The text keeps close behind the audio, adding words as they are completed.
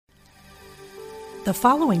The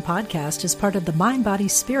following podcast is part of the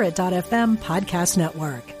MindBodySpirit.fm podcast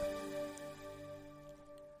network.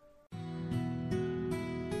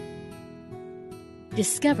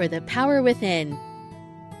 Discover the power within.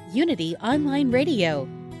 Unity Online Radio.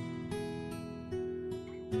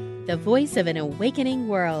 The voice of an awakening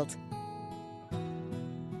world.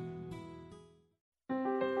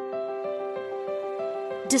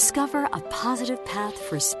 Discover a positive path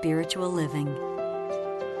for spiritual living.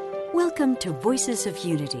 Welcome to Voices of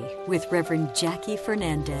Unity with Reverend Jackie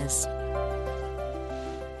Fernandez.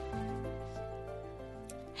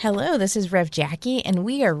 Hello, this is Rev Jackie, and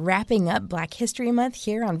we are wrapping up Black History Month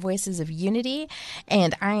here on Voices of Unity,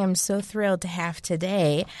 and I am so thrilled to have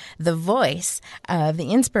today the voice of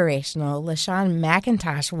the inspirational LaShawn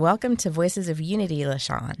McIntosh. Welcome to Voices of Unity,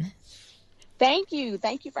 LaShawn. Thank you.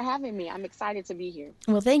 Thank you for having me. I'm excited to be here.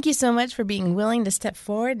 Well, thank you so much for being willing to step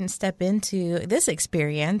forward and step into this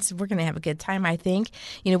experience. We're going to have a good time, I think.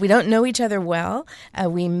 You know, we don't know each other well.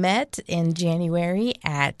 We met in January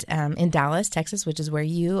at in Dallas, Texas, which is where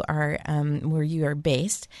you are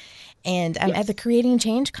based. And Yes. at the Creating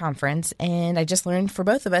Change conference, and I just learned for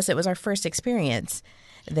both of us it was our first experience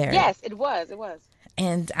there. Yes, it was. It was.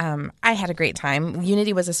 And I had a great time.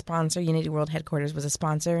 Unity was a sponsor. Unity World Headquarters was a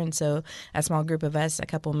sponsor. And so a small group of us, a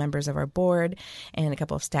couple members of our board and a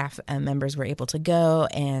couple of staff members were able to go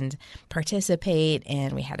and participate.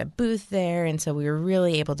 And we had a booth there. And so we were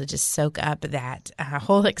really able to just soak up that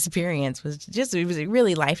whole experience. It was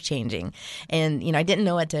really life-changing. And, you know, I didn't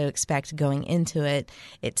know what to expect going into it.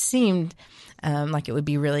 It seemed like it would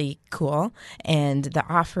be really cool. And the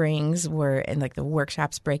offerings were, and like the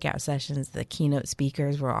workshops, breakout sessions, the keynote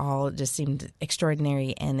speakers were all just seemed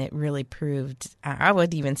extraordinary. And it really proved, I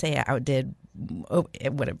would even say it outdid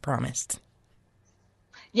what it promised.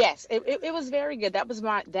 Yes, it was very good. That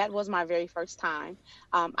was my very first time.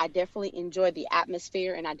 I definitely enjoyed the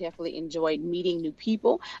atmosphere, and I definitely enjoyed meeting new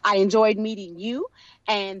people. I enjoyed meeting you,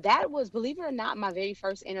 and that was, believe it or not, my very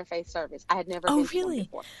first interfaith service. I had never been to one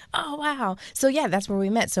before. Oh, wow. So, yeah, that's where we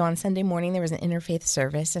met. So on Sunday morning, there was an interfaith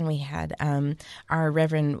service, and we had our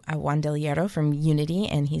Reverend Juan Del Hierro from Unity,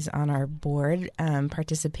 and he's on our board,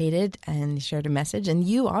 participated and shared a message. And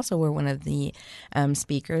you also were one of the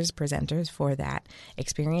presenters for that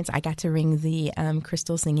experience. I got to ring the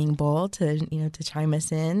crystal singing bowl to chime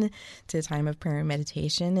us in to a time of prayer and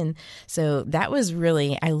meditation. And so that was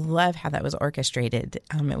really, I love how that was orchestrated.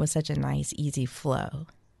 It was such a nice, easy flow.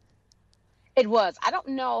 It was. I don't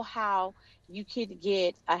know how you could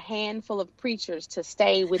get a handful of preachers to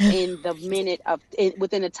stay within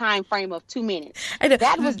within a time frame of 2 minutes. I know.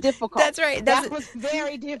 That was difficult. That's right. That was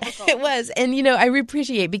very difficult. It was. And, I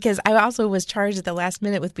appreciate, because I also was charged at the last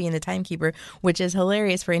minute with being the timekeeper, which is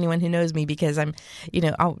hilarious for anyone who knows me, because I'm,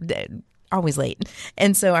 always late.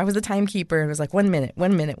 And so I was the timekeeper. It was like 1 minute.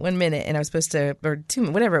 And I was supposed to, or 2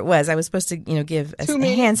 minutes, whatever it was, I was supposed to, give a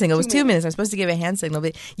hand signal. It was 2 minutes. I was supposed to give a hand signal.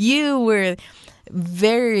 But you were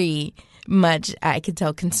very much, I could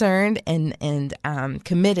tell, concerned and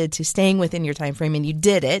committed to staying within your time frame, and you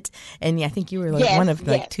did it. And I think you were one of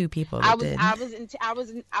two people that did.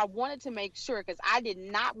 I wanted to make sure, because I did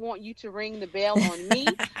not want you to ring the bell on me.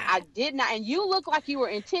 I did not, and you looked like you were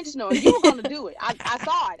intentional, and you were going to do it. I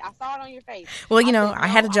saw it. I saw it on your face. Well, I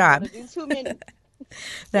had a job. I'm gonna do 2 minutes.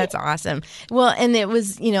 That's awesome. Well, and it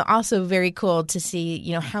was, also very cool to see,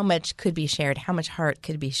 how much could be shared, how much heart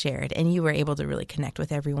could be shared. And you were able to really connect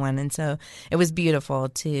with everyone. And so it was beautiful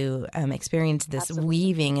to experience this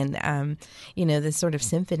weaving and, this sort of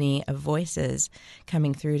symphony of voices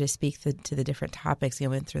coming through to speak to the different topics.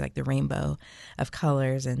 Went through like the rainbow of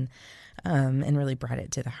colors and really brought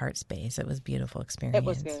it to the heart space. It was a beautiful experience. It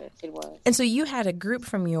was good. It was. And so you had a group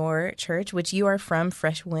from your church, which you are from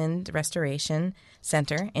Fresh Wind Restoration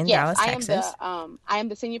Center in Dallas, Texas. I am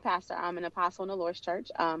the senior pastor. I'm an apostle in the Lord's Church.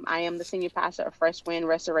 I am the senior pastor of Fresh Wind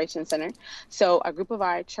Restoration Center. So a group of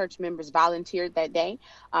our church members volunteered that day.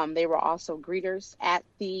 They were also greeters at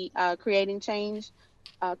the Creating Change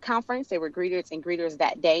conference. They were greeters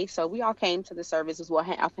that day. So we all came to the service as well.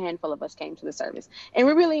 A handful of us came to the service, and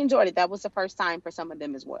we really enjoyed it. That was the first time for some of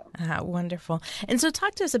them as well. Wonderful. And so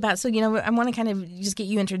talk to us about, I want to kind of just get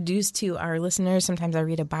you introduced to our listeners. Sometimes I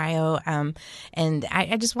read a bio, and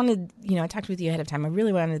I just wanted, I talked with you ahead of time. I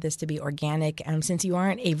really wanted this to be organic. Since you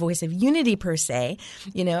aren't a voice of unity per se,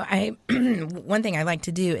 one thing I like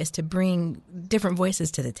to do is to bring different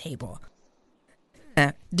voices to the table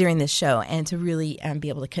during this show, and to really be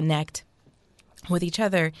able to connect with each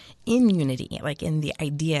other in unity, like in the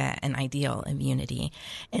idea and ideal of unity.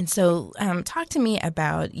 And so talk to me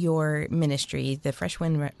about your ministry, the Fresh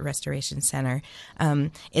Wind Restoration Center.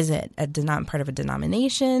 Is it part of a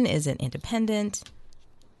denomination? Is it independent?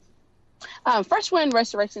 Fresh Wind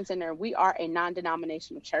Restoration Center, we are a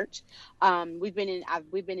non-denominational church. We've been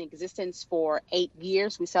in existence for 8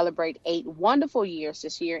 years. We celebrate 8 wonderful years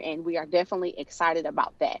this year, and we are definitely excited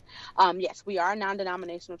about that. Yes, we are a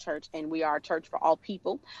non-denominational church, and we are a church for all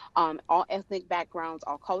people, all ethnic backgrounds,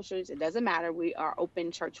 all cultures. It doesn't matter. We are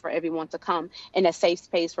open church for everyone to come in a safe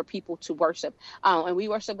space for people to worship. And we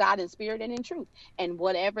worship God in spirit and in truth. And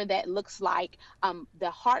whatever that looks like,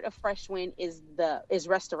 the heart of Fresh Wind is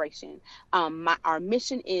restoration. Our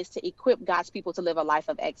mission is to equip God's people to live a life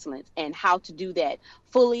of excellence, and how to do that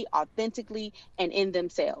fully, authentically, and in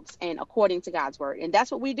themselves, and according to God's word. And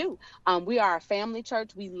that's what we do. We are a family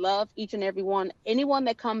church. We love each and every one. Anyone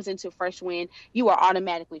that comes into Fresh Wind, you are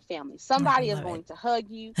automatically family. Somebody is going to hug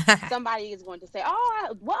you. Somebody is going to say,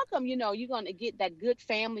 "Oh, welcome." You're going to get that good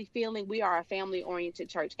family feeling. We are a family-oriented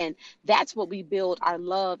church, and that's what we build our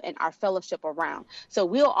love and our fellowship around. So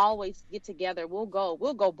we'll always get together. We'll go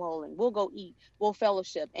bowling. We'll go eat. We'll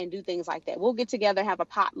fellowship and do things like that. We'll get together, have a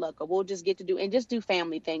potluck, or we'll just get to do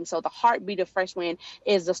family things. So the heartbeat of Fresh Wind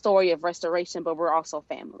is the story of restoration, but we're also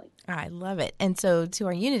family. I love it. And so to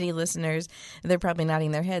our Unity listeners, they're probably nodding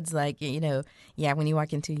their heads like, yeah, when you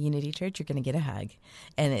walk into Unity Church, you're going to get a hug.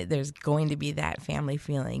 And there's going to be that family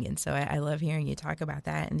feeling. And so I love hearing you talk about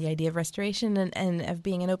that and the idea of restoration and of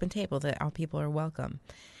being an open table, that all people are welcome.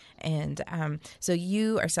 And so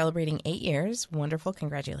you are celebrating 8 years. Wonderful.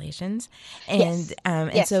 Congratulations. And yes.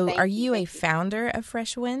 And so are you a founder of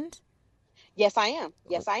Fresh Wind? Yes, I am.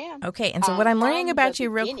 Okay. And so what I'm learning about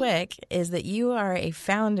you real quick is that you are a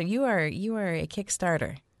founder. You are a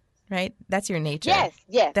Kickstarter, right? That's your nature.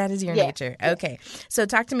 Yes. That is your nature. Yes. Okay. So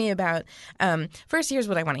talk to me about, first, here's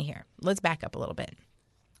what I want to hear. Let's back up a little bit.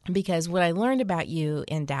 Because what I learned about you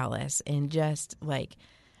in Dallas in just like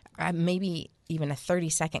maybe even a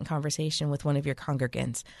 30-second conversation with one of your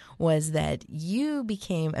congregants was that you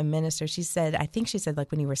became a minister. I think she said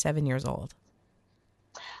like when you were 7 years old.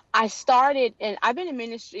 I started, and I've been in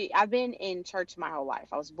ministry. I've been in church my whole life.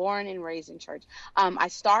 I was born and raised in church. I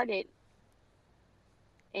started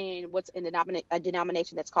in what's in a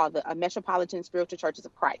denomination that's called the Metropolitan Spiritual Churches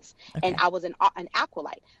of Christ. Okay. And I was an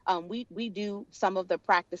acolyte. We do some of the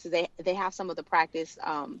practices. They have some of the practice,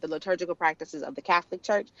 the liturgical practices of the Catholic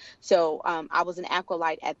Church. So I was an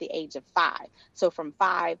acolyte at the age of 5. So from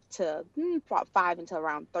 5 until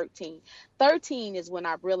around 13. 13 is when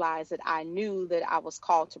I realized that I knew that I was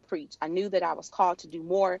called to preach. I knew that I was called to do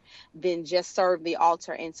more than just serve the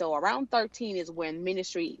altar. And so around 13 is when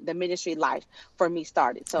the ministry life for me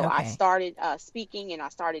started. So okay. I started speaking, and I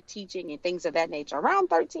started teaching and things of that nature around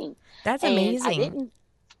 13. That's amazing.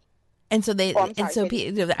 And so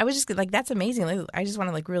I was just like, that's amazing. Like, I just want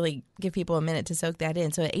to like really give people a minute to soak that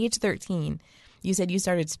in. So at age 13, you said you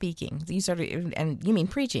started speaking. And you mean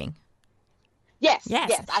preaching? Yes.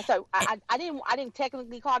 I didn't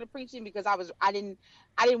technically call it preaching because I didn't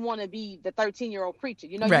want to be the 13-year-old preacher.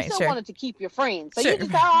 You still wanted to keep your friends. So you just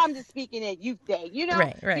thought, I'm just speaking at youth day.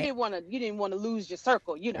 Right. You didn't want to lose your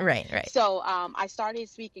circle. Right. So I started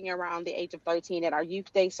speaking around the age of 13 at our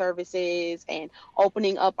youth day services and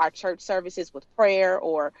opening up our church services with prayer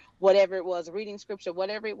or whatever it was, reading scripture,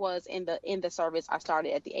 whatever it was in the service. I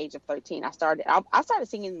started at the age of 13. I started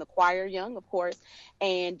singing in the choir young, of course,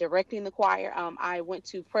 and directing the choir. I went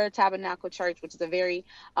to Prayer Tabernacle Church, which is it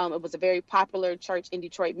was a very popular church in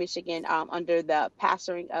Detroit, Michigan, under the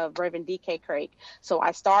pastoring of Reverend D.K. Craig. So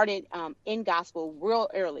I started in gospel real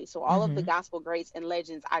early. So all of the gospel greats and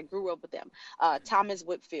legends, I grew up with them. Thomas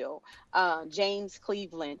Whitfield, James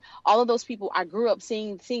Cleveland, all of those people, I grew up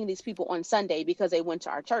seeing these people on Sunday because they went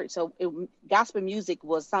to our church. So gospel music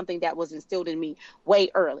was something that was instilled in me way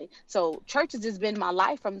early. So church has just been my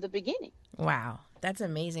life from the beginning. Wow. That's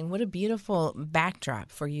amazing. What a beautiful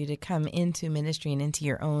backdrop for you to come into ministry and into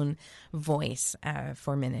your own voice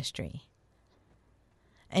for ministry.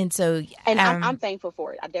 And so, I'm thankful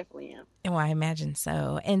for it. I definitely am. Well, I imagine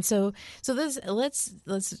so. And so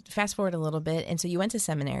let's fast forward a little bit. And so you went to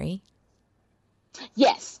seminary.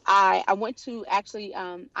 Yes, I went to actually,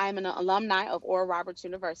 I'm an alumni of Oral Roberts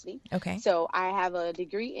University. Okay. So I have a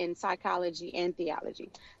degree in psychology and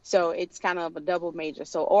theology. So it's kind of a double major.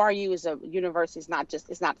 So ORU is a university.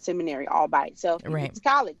 It's not seminary all by itself. Right. It's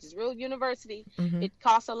college. It's real university. Mm-hmm. It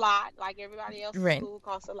costs a lot, like everybody else's Right. school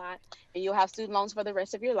costs a lot. And you'll have student loans for the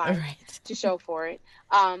rest of your life Right. to show for it.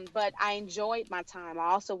 But I enjoyed my time. I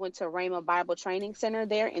also went to Rhema Bible Training Center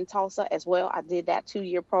there in Tulsa as well. I did that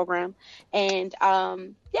 2-year program. And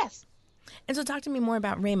yes. And so talk to me more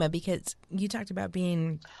about Rhema, because you talked about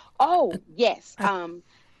being... Oh, yes.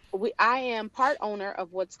 I am part owner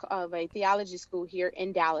of a theology school here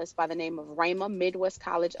in Dallas by the name of Rhema Midwest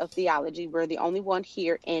College of Theology. We're the only one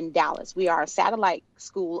here in Dallas. We are a satellite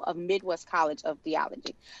school of Midwest College of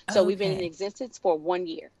Theology. So We've been in existence for 1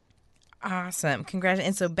 year. Awesome.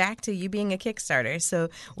 Congratulations. And so back to you being a Kickstarter. So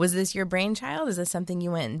was this your brainchild? Is this something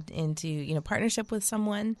you went into, partnership with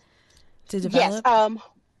someone to develop? Yes.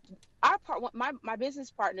 My business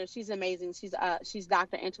partner, she's amazing. She's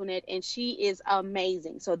Dr. Antoinette, and she is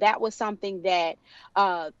amazing. So that was something that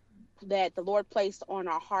that the Lord placed on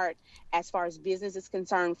our heart as far as business is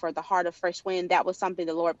concerned for the Heart of Fresh Wind. That was something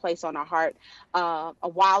the Lord placed on our heart a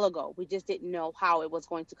while ago. We just didn't know how it was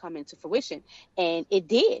going to come into fruition, and it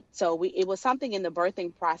did. So it was something in the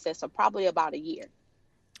birthing process of probably about a year.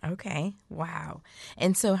 Okay. Wow.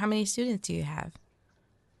 And so how many students do you have?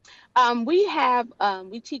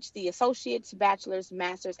 We teach the associates, bachelor's,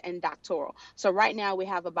 master's, and doctoral. So right now we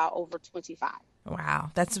have about over 25. Wow.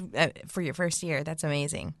 That's for your first year. That's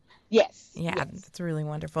amazing. Yes. Yeah, yes. That's really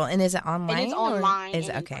wonderful. And is it online? And it's online. And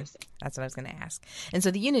okay. In person. That's what I was going to ask. And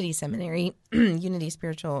so the Unity Seminary, Unity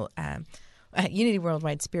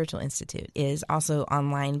Worldwide Spiritual Institute is also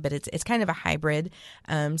online, but it's kind of a hybrid.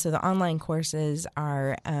 So the online courses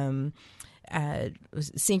are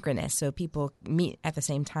synchronous, so people meet at the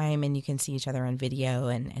same time and you can see each other on video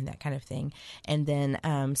and that kind of thing. And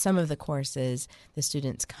then some of the courses, the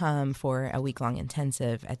students come for a week-long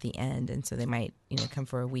intensive at the end, and so they might come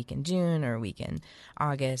for a week in June or a week in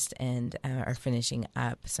August and are finishing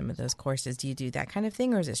up some of those courses. Do you do that kind of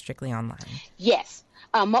thing, or is it strictly online? Yes.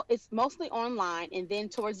 It's mostly online, and then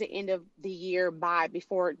towards the end of the year,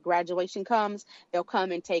 before graduation comes, they'll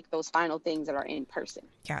come and take those final things that are in person.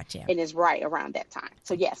 Gotcha. And it's right around that time.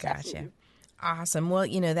 So yes, gotcha. Absolutely. Awesome. Well,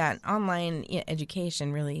 that online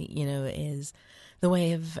education really, is the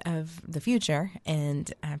way of the future,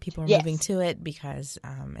 and people are moving to it because,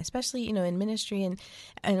 especially, in ministry and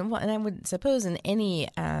I would suppose in any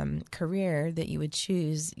career that you would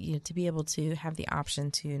choose, to be able to have the option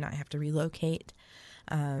to not have to relocate.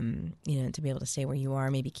 To be able to stay where you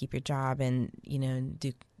are, maybe keep your job and,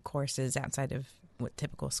 do courses outside of what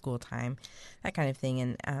typical school time, that kind of thing.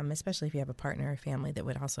 And especially if you have a partner or family that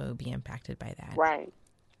would also be impacted by that. Right.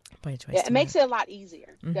 By choice. Yeah, it makes it a lot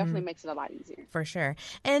easier. Mm-hmm. Definitely makes it a lot easier. For sure.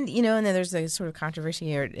 And, and then there's a sort of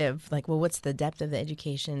controversy of like, well, what's the depth of the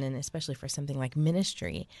education, and especially for something like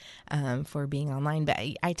ministry for being online. But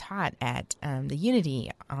I taught at the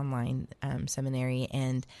Unity Online Seminary,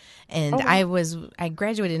 and I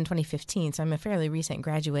graduated in 2015, so I'm a fairly recent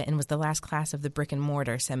graduate and was the last class of the brick and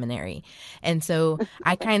mortar seminary. And so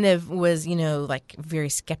I kind of was, like very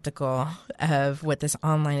skeptical of what this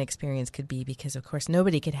online experience could be, because, of course,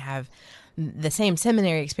 nobody could have the same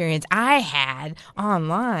seminary experience I had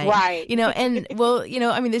online. Right. And well,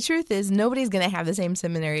 the truth is nobody's going to have the same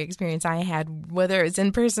seminary experience I had, whether it's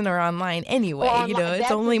in person or online anyway. It's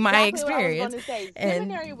only my experience. What I was going to say.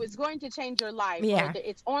 Seminary was going to change your life. Yeah. Whether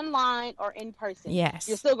it's online or in person. Yes.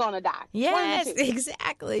 You're still going to die. Yes,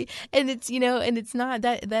 exactly. And it's, and it's not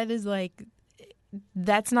that is like,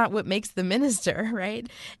 that's not what makes the minister, right?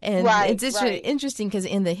 And it's just interesting because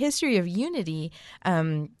in the history of Unity,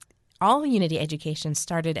 all Unity education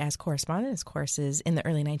started as correspondence courses in the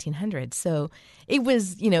early 1900s. So it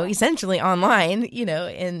was, essentially online, in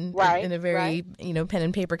a very, pen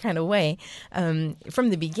and paper kind of way from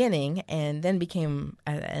the beginning, and then became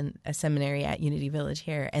a seminary at Unity Village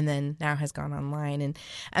here, and then now has gone online.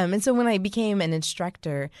 And so when I became an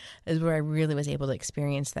instructor is where I really was able to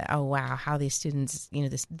experience that, oh, wow, how these students,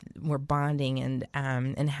 were bonding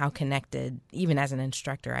and how connected, even as an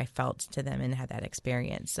instructor, I felt to them and had that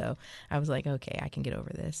experience. So I was like, okay, I can get over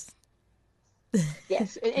this.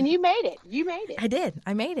 Yes, and you made it. I did.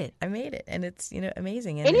 I made it, and it's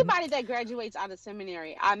amazing. And anybody that graduates out of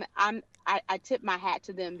seminary, I tip my hat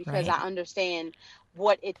to them, because I understand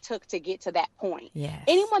what it took to get to that point. Yes.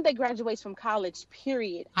 Anyone that graduates from college,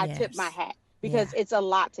 period, I tip my hat. Because it's a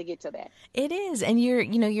lot to get to that. It is. And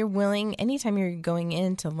you're willing, anytime you're going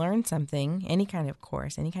in to learn something, any kind of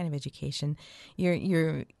course, any kind of education,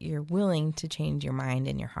 you're willing to change your mind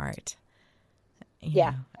and your heart.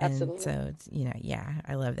 Yeah, And absolutely. so it's, yeah,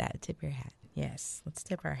 I love that. Tip your hat. Yes, let's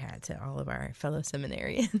tip our hat to all of our fellow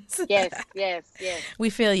seminarians. Yes, yes, yes. We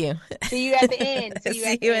feel you. See you at the end. See you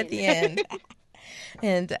See at the you at the end.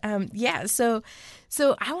 end. And yeah, so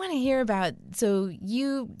I want to hear about. So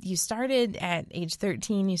you started at age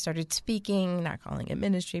 13. You started speaking, not calling it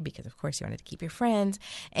ministry because, of course, you wanted to keep your friends.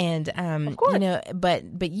 And Of course.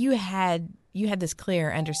 but you had this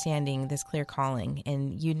clear understanding, this clear calling,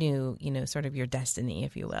 and you knew sort of your destiny,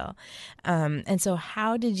 if you will. And so,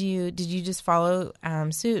 how did you just follow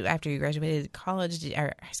suit after you graduated college,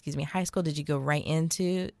 high school? Did you go right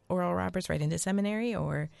into Oral Roberts, right into seminary,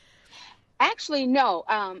 or? Actually, no.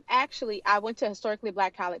 Actually, I went to historically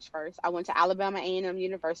Black college first. I went to Alabama A&M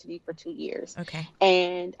University for 2 years. Okay.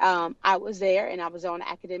 And I was there, and I was on an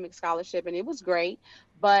academic scholarship, and it was great.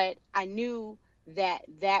 But I knew that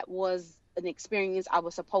that was an experience I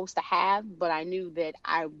was supposed to have, but I knew that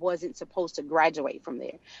I wasn't supposed to graduate from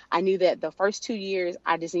there. I knew that the first 2 years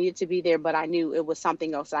I just needed to be there, but I knew it was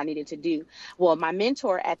something else I needed to do. Well, my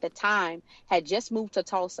mentor at the time had just moved to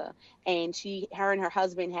Tulsa, and her and her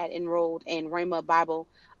husband had enrolled in Rhema Bible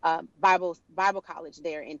College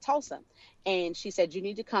there in Tulsa. And she said, you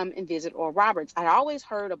need to come and visit Oral Roberts. I'd always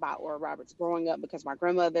heard about Oral Roberts growing up because my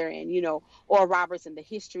grandmother and, Oral Roberts and the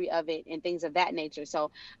history of it and things of that nature. So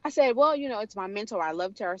I said, well, it's my mentor. I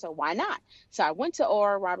loved her. So why not? So I went to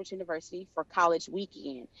Oral Roberts University for college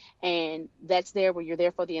weekend. And that's there where you're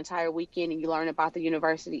there for the entire weekend and you learn about the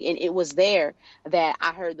university. And it was there that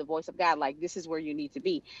I heard the voice of God, like, this is where you need to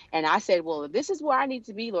be. And I said, well, if this is where I need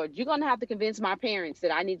to be, Lord, you're going to have to convince my parents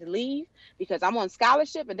that I need to leave because I'm on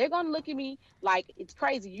scholarship and they're going to look at me like it's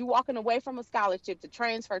crazy. You walking away from a scholarship to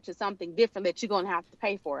transfer to something different that you're going to have to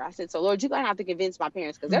pay for. I said, so Lord, you're going to have to convince my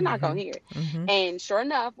parents because they're not going to hear it. Mm-hmm. And sure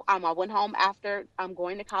enough, I went home after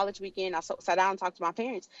going to college weekend. I sat down and talked to my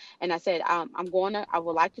parents and I said, I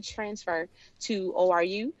would like to transfer to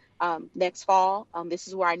ORU. Next fall, this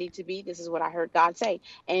is where I need to be. This is what I heard God say.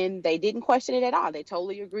 And they didn't question it at all. They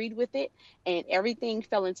totally agreed with it. And everything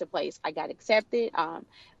fell into place. I got accepted.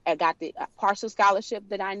 I got the partial scholarship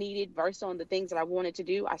that I needed, versed on the things that I wanted to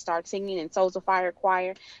do. I started singing in Souls of Fire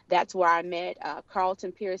choir. That's where I met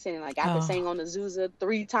Carlton Pearson, and I got to sing on the Azusa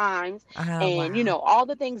 3 times. And, wow. All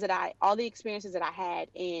the experiences that I had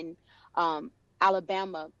in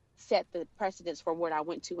Alabama set the precedence for what I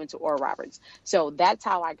went to into Oral Roberts. So that's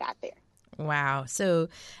how I got there. Wow. So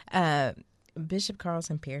Bishop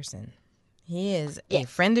Carlton Pearson, he is Yes. a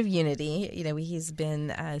friend of Unity. He's been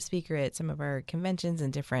a speaker at some of our conventions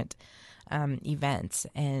and different events.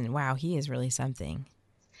 And wow, he is really something.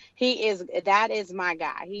 That is my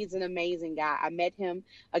guy. He's an amazing guy. I met him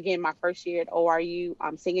again my first year at ORU.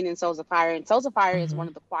 I'm singing in Souls of Fire, and Souls of Fire is one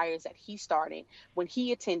of the choirs that he started when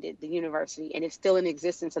he attended the university, and it's still in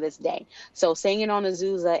existence to this day. So singing on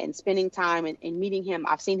Azusa and spending time and meeting him,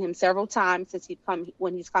 I've seen him several times since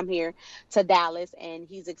when he's come here to Dallas, and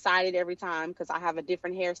he's excited every time because I have a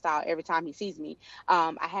different hairstyle every time he sees me.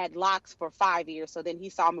 I had locks for 5 years, so then he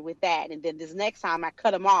saw me with that, and then this next time I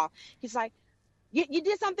cut him off, he's like, you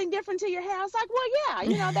did something different to your hair. I was like, well,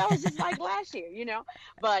 yeah, that was just like last year,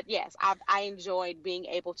 But yes, I enjoyed being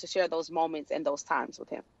able to share those moments and those times with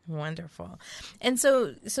him. Wonderful. And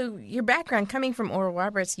so your background coming from Oral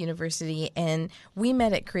Roberts University, and we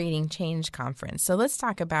met at Creating Change Conference. So let's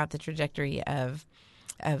talk about the trajectory of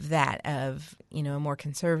that, a more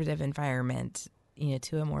conservative environment,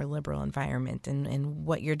 to a more liberal environment, and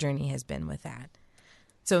what your journey has been with that.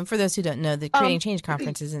 So for those who don't know, the Creating Change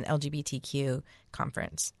Conference is an LGBTQ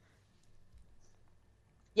conference.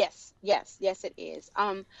 Yes, it is.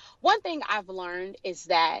 One thing I've learned is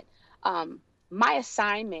that my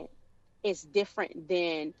assignment is different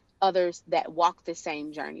than others that walk the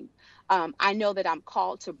same journey. I know that I'm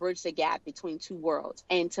called to bridge the gap between two worlds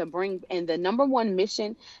and the number one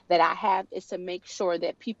mission that I have is to make sure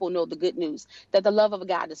that people know the good news, that the love of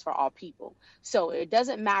God is for all people. So it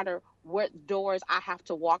doesn't matter what doors I have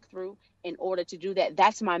to walk through in order to do that.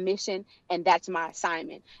 That's my mission and that's my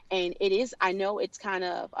assignment. And I know it's kind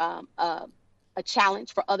of a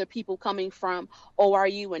challenge for other people coming from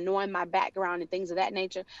ORU and knowing my background and things of that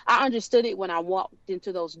nature. I understood it when I walked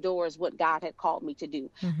into those doors, what God had called me to do.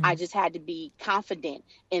 Mm-hmm. I just had to be confident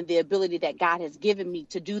in the ability that God has given me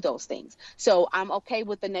to do those things. So I'm okay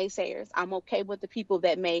with the naysayers. I'm okay with the people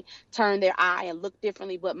that may turn their eye and look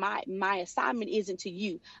differently, but my assignment isn't to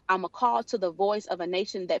you. I'm a call to the voice of a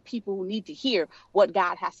nation that people who need to hear what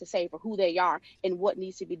God has to say for who they are and what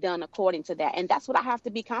needs to be done according to that. And that's what I have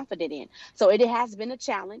to be confident in. So it has been a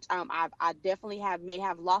challenge. I definitely may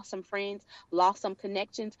have lost some friends, lost some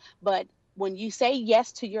connections, but when you say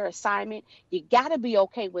yes to your assignment, you got to be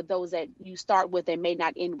okay with those that you start with and may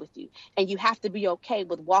not end with you. And you have to be okay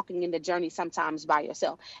with walking in the journey sometimes by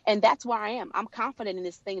yourself. And that's where I am. I'm confident in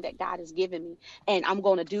this thing that God has given me. And I'm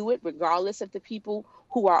going to do it regardless of the people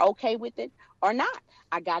who are okay with it or not.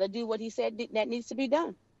 I got to do what he said that needs to be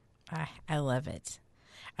done. I love it.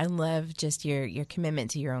 I love just your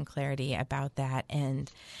commitment to your own clarity about that. And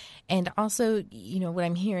also, what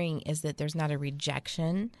I'm hearing is that there's not a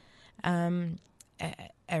rejection. There's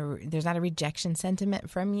not a rejection sentiment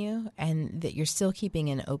from you, and that you're still keeping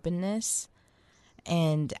an openness.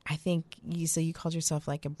 And I think you called yourself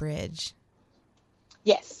like a bridge.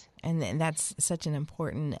 Yes. And that's such an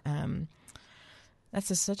important,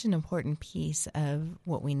 such an important piece of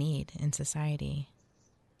what we need in society.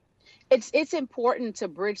 It's important to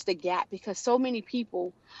bridge the gap, because so many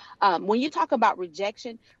people, when you talk about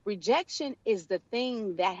rejection is the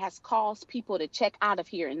thing that has caused people to check out of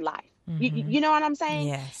here in life. Mm-hmm. You know what I'm saying?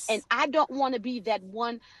 Yes. And I don't want to be that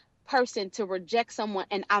one person to reject someone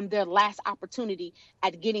and I'm their last opportunity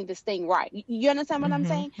at getting this thing right. You understand what I'm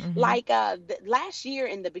saying? Mm-hmm. Like last year,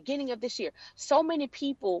 in the beginning of this year, so many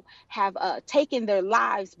people have taken their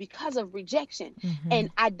lives because of rejection. Mm-hmm. And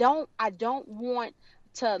I don't want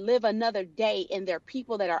to live another day, and there are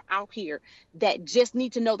people that are out here that just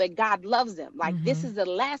need to know that God loves them. Like, Mm-hmm. this is the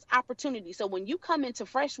last opportunity. So when you come into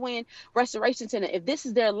Fresh Wind Restoration Center, if this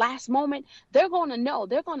is their last moment, they're going to know,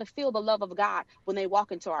 they're going to feel the love of God when they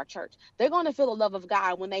walk into our church. They're going to feel the love of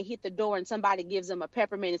God when they hit the door and somebody gives them a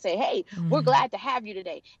peppermint and say, hey, Mm-hmm. we're glad to have you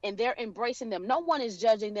today. And they're embracing them. No one is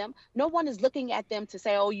judging them. No one is looking at them to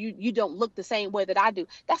say, oh, you don't look the same way that I do.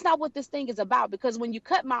 That's not what this thing is about, because when you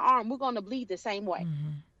cut my arm, we're going to bleed the same way. Mm-hmm.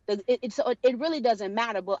 It really doesn't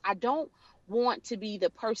matter. But I don't want to be the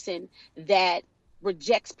person that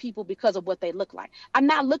rejects people because of what they look like. I'm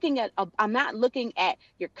not looking at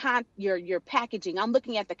your packaging. I'm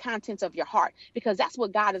looking at the contents of your heart, because that's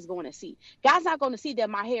what God is going to see. God's not going to see that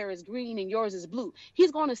my hair is green and yours is blue.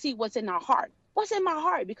 He's going to see what's in our heart. What's in my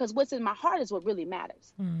heart? Because what's in my heart is what really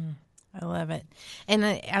matters. I love it. And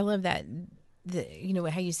I love that,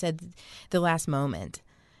 how you said the last moment.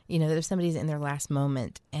 That if somebody's in their last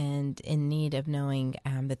moment and in need of knowing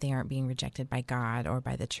that they aren't being rejected by God or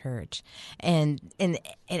by the church. And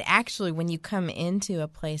actually, when you come into a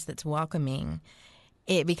place that's welcoming,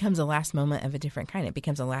 it becomes a last moment of a different kind. It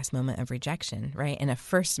becomes a last moment of rejection, right? And a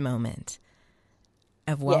first moment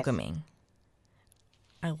of welcoming.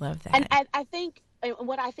 Yes. I love that. And I think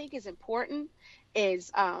what I think is important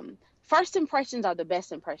is first impressions are the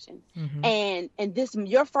best impression. Mm-hmm. And this,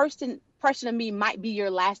 your first impression of me might be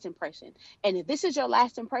your last impression. And if this is your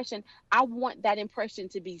last impression, I want that impression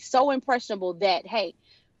to be so impressionable that, hey,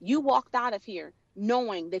 you walked out of here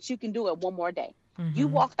knowing that you can do it one more day. Mm-hmm. You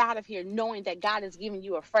walked out of here knowing that God has given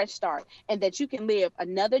you a fresh start, and that you can live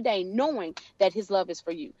another day knowing that his love is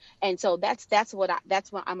for you. And so that's what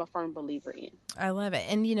I'm a firm believer in. I love it.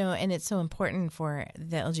 And, and it's so important for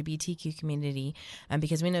the LGBTQ community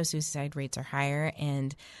because we know suicide rates are higher,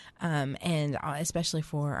 and especially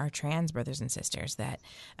for our trans brothers and sisters, that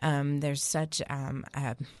there's such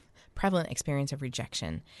a prevalent experience of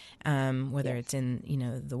rejection, whether it's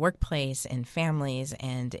in the workplace and families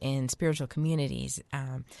and in spiritual communities.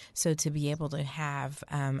 So to be able to have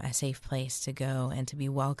a safe place to go and to be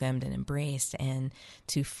welcomed and embraced and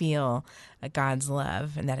to feel God's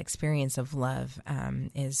love, and that experience of love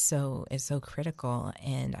is so critical,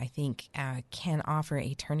 and I think can offer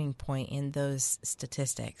a turning point in those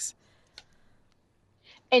statistics.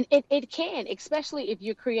 And it can, especially if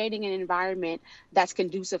you're creating an environment that's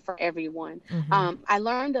conducive for everyone. Mm-hmm. I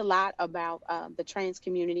learned a lot about the trans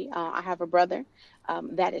community. I have a brother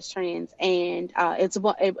that is trans, and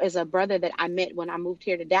it was a brother that I met when I moved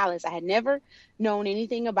here to Dallas. I had never known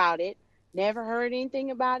anything about it, never heard anything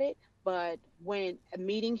about it, but when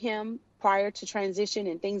meeting him prior to transition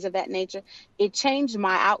and things of that nature, it changed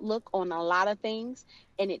my outlook on a lot of things,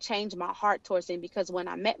 and it changed my heart towards him, because when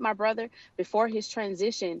I met my brother before his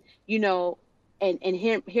transition, and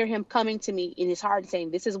hear him coming to me in his heart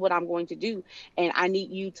saying, this is what I'm going to do, and I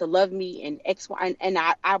need you to love me, and X, Y, and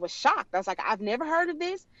I was shocked. I was like, I've never heard of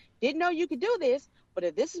this, didn't know you could do this, but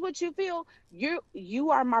if this is what you feel,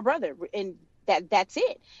 you are my brother, and that's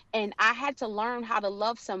it. And I had to learn how to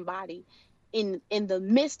love somebody in the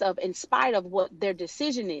midst of, in spite of what their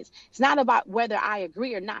decision is. It's not about whether I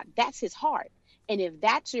agree or not. That's his heart. And if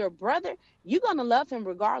that's your brother, you're going to love him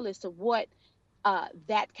regardless of what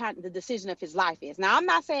the decision of his life is. Now, I'm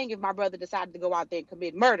not saying if my brother decided to go out there and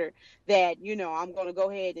commit murder that, I'm going to go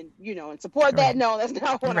ahead and, and support that. Right. No, that's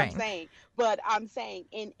not what Right. I'm saying. But I'm saying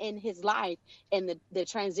in his life and the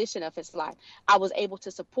transition of his life, I was able to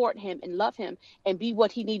support him and love him and be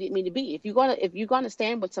what he needed me to be. If you're gonna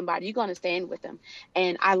stand with somebody, you're gonna stand with them.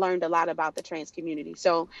 And I learned a lot about the trans community.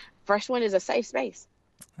 So Fresh Wind is a safe space.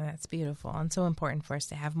 That's beautiful, and so important for us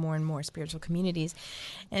to have more and more spiritual communities.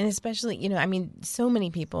 And especially, so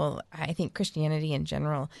many people, I think Christianity in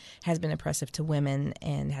general has been oppressive to women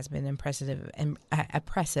and has been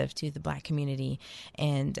oppressive to the Black community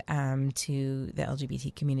and to the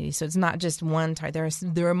LGBT community. So it's not just one type.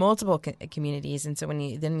 There are multiple communities, and so when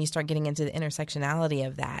you start getting into the intersectionality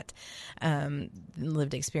of that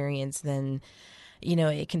lived experience, then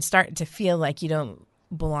it can start to feel like you don't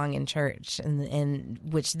belong in church, and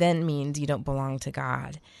which then means you don't belong to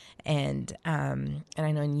God. And I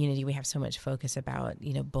know in Unity we have so much focus about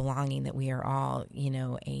belonging, that we are all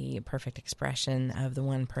a perfect expression of the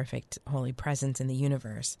one perfect holy presence in the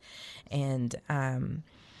universe. And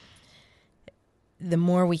the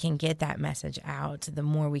more we can get that message out, the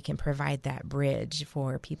more we can provide that bridge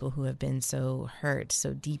for people who have been so hurt,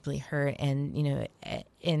 so deeply hurt, and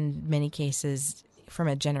in many cases from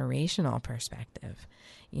a generational perspective.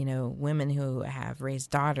 Women who have raised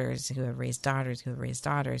daughters, who have raised daughters, who have raised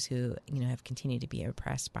daughters, who, have continued to be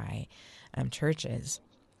oppressed by churches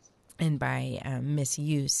and by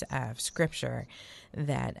misuse of scripture,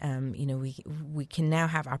 that, we can now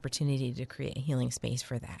have opportunity to create a healing space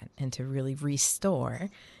for that and to really restore,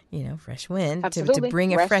 fresh wind, to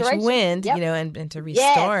bring a fresh wind, yep. And to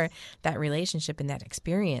restore that relationship and that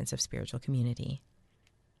experience of spiritual community.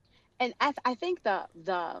 And I think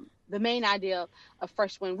the main idea of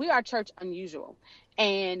Fresh Wind, we are church unusual,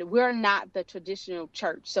 and we're not the traditional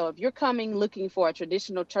church. So if you're coming looking for a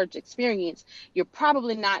traditional church experience, you're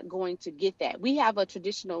probably not going to get that. We have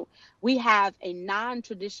a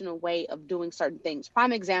non-traditional way of doing certain things.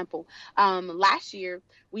 Prime example, last year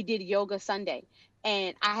we did Yoga Sunday,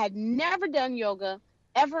 and I had never done yoga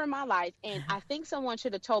ever in my life, and I think someone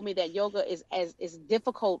should have told me that yoga is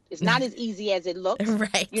difficult. It's not as easy as it looks,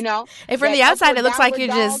 right? And from the outside, it looks like you're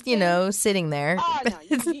just sitting there. Oh no,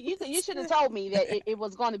 you should have told me that it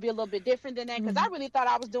was going to be a little bit different than that, because I really thought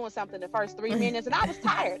I was doing something the first 3 minutes, and I was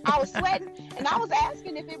tired. I was sweating, and I was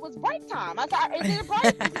asking if it was break time. I thought, is it a break?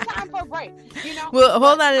 Is it time for a break? Well,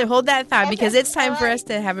 hold that thought, because it's time for us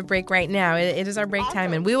to have a break right now. It is our break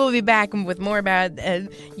time, and we will be back with more about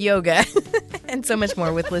yoga and so much more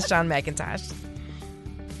with LaShawn McIntosh.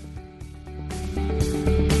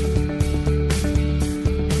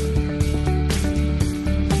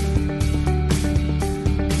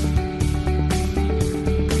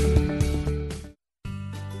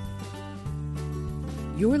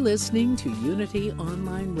 You're listening to Unity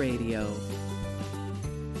Online Radio,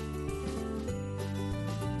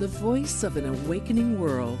 the voice of an awakening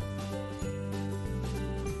world.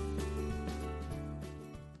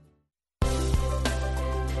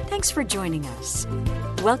 Thanks for joining us.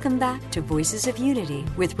 Welcome back to Voices of Unity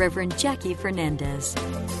with Reverend Jackie Fernandez.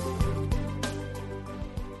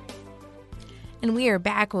 And we are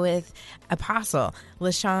back with Apostle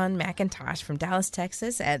LaShawn McIntosh from Dallas,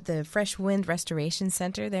 Texas, at the Fresh Wind Restoration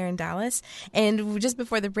Center there in Dallas. And just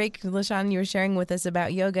before the break, LaShawn, you were sharing with us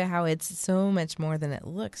about yoga, how it's so much more than it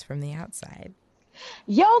looks from the outside.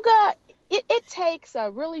 Yoga, it takes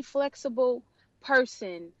a really flexible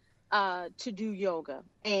person to do yoga.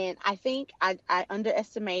 And I think I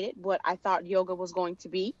underestimated what I thought yoga was going to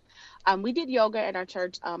be. We did yoga at our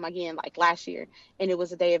church, again, like last year, and it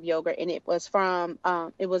was a day of yoga, and it was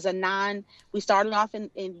we started off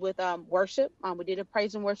with worship. We did a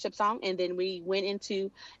praise and worship song, and then we went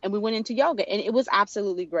into yoga, and it was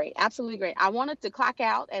absolutely great. Absolutely great. I wanted to clock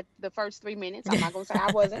out at the first 3 minutes. I'm not going to say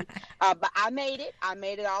I wasn't, but I made it. I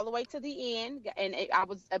made it all the way to the end, and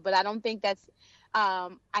but I don't think that's,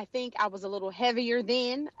 I think I was a little heavier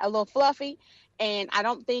then, a little fluffy. And I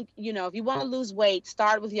don't think, if you want to lose weight,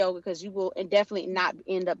 start with yoga, because you will definitely not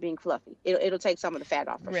end up being fluffy. It'll take some of the fat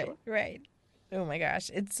off for sure. Right. Oh my gosh.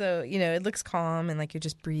 It's so, it looks calm and like you're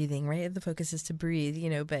just breathing, right? The focus is to breathe,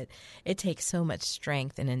 but it takes so much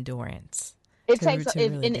strength and endurance. It takes,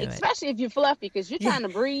 especially if you're fluffy, because you're trying to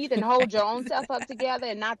breathe and hold your own self up together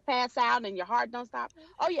and not pass out and your heart don't stop.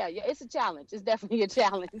 Oh, yeah, it's a challenge. It's definitely a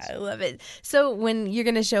challenge. I love it. So when you're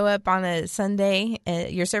going to show up on a Sunday,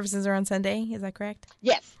 your services are on Sunday, is that correct?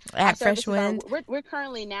 Yes. At Fresh Wind? We're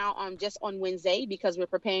currently now just on Wednesday, because we're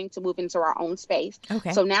preparing to move into our own space.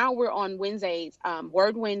 Okay. So now we're on Wednesdays,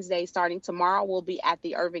 Word Wednesday. Starting tomorrow, we'll be at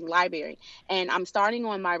the Irving Library. And I'm starting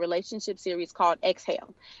on my relationship series called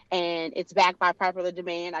Exhale. And it's backed by popular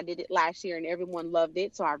demand. I did it last year and everyone loved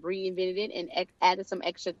it. So I reinvented it and added some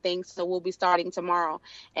extra things. So we'll be starting tomorrow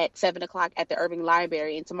at 7 o'clock at the Irving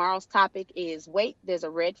Library. And tomorrow's topic is, wait, there's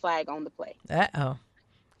a red flag on the play. Uh-oh.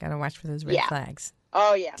 Got to watch for those red flags.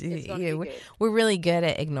 Oh, yeah. It's gonna be good. We're really good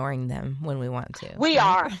at ignoring them when we want to. We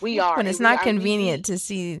are. When it's not convenient to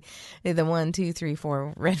see the 1, 2, 3,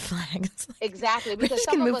 4 red flags. Exactly. Because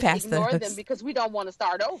some of us ignore them because we don't want to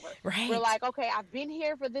start over. Right. We're like, okay, I've been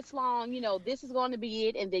here for this long. This is going to be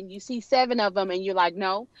it. And then you see 7 of them and you're like,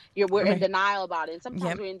 no, we're in denial about it. And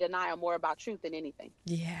sometimes we're in denial more about truth than anything.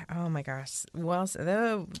 Yeah. Oh, my gosh. Well,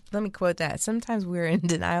 let me quote that. Sometimes we're in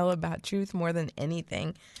denial about truth more than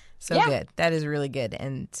anything. So good. That is really good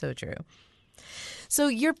and so true. So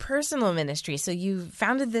your personal ministry. So you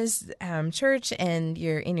founded this church and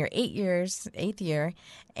you're in your 8th year,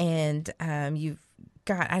 and you've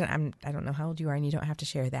got, I don't know how old you are, and you don't have to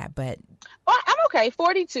share that, but. Well, I'm okay.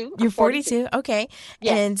 42. You're 42. Okay.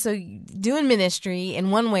 Yes. And so doing ministry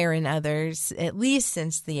in one way or another, at least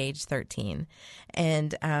since the age 13.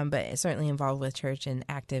 And, but certainly involved with church and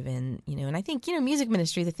active in, and I think, music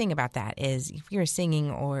ministry, the thing about that is if you're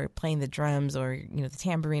singing or playing the drums or, the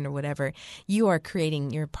tambourine or whatever, you're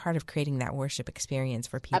part of creating that worship experience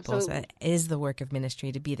for people. Absolutely. So it is the work of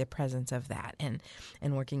ministry to be the presence of that and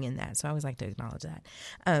working in that. So I always like to acknowledge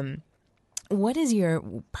that. What is your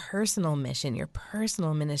personal mission, your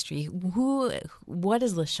personal ministry? What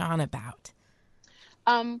is LaShawn about?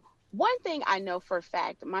 One thing I know for a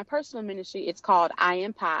fact, my personal ministry, it's called I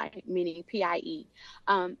Am Pie, meaning P-I-E,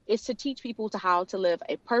 is to teach people how to live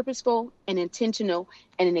a purposeful and intentional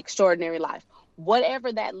and an extraordinary life,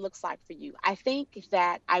 whatever that looks like for you. I think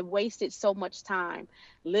that I wasted so much time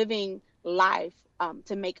living life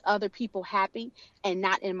to make other people happy and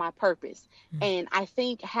not in my purpose. Mm-hmm. And I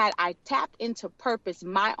think had I tapped into purpose,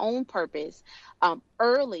 my own purpose,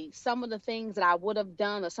 early, some of the things that I would have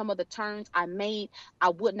done or some of the turns I made, I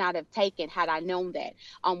would not have taken had I known that.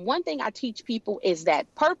 One thing I teach people is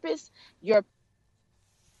that purpose, your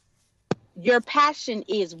passion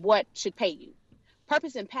is what should pay you.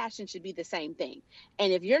 Purpose and passion should be the same thing.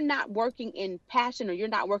 And if you're not working in passion or you're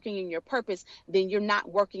not working in your purpose, then you're not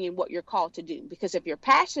working in what you're called to do. Because if you're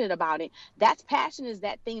passionate about it, passion is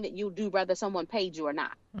that thing that you'll do whether someone paid you or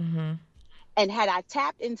not. Mm-hmm. And had I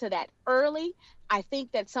tapped into that early, I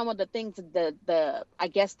think that some of the things, the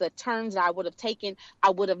turns that I would have taken,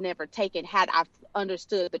 I would have never taken had I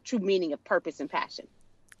understood the true meaning of purpose and passion.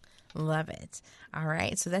 Love it. All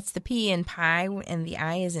right. So that's the P in pie, and the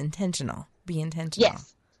I is intentional. Be intentional.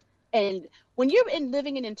 Yes. And when you're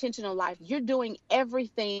living an intentional life, you're doing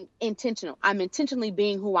everything intentional. I'm intentionally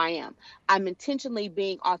being who I am. I'm intentionally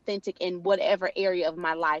being authentic in whatever area of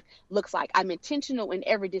my life looks like. I'm intentional in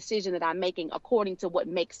every decision that I'm making according to what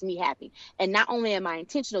makes me happy. And not only am I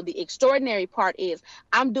intentional, the extraordinary part is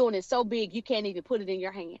I'm doing it so big you can't even put it in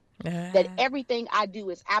your hand. That everything I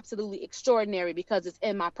do is absolutely extraordinary because it's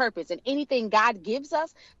in my purpose. And anything God gives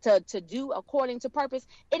us to do according to purpose,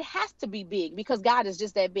 it has to be big because God is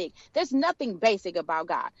just that big. There's nothing basic about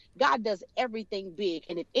God. God does everything big.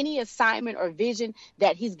 And if any assignment or vision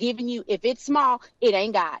that he's given you, if it's small, it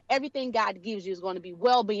ain't God. Everything God gives you is going to be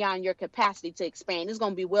well beyond your capacity to expand. It's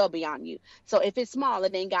going to be well beyond you. So if it's small,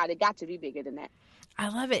 it ain't God. It got to be bigger than that. I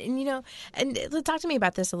love it. And, and talk to me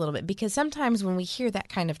about this a little bit, because sometimes when we hear that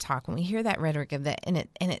kind of talk, when we hear that rhetoric of that, and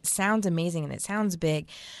it sounds amazing and it sounds big,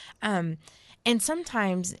 and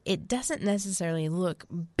sometimes it doesn't necessarily look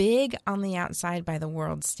big on the outside by the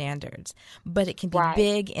world's standards, but it can be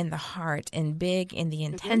big in the heart and big in the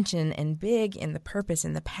intention and big in the purpose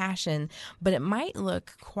and the passion, but it might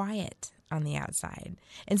look quiet on the outside.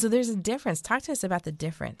 And so there's a difference. Talk to us about the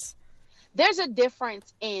difference. There's a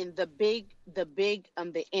difference in the big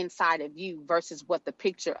on the inside of you versus what the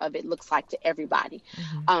picture of it looks like to everybody.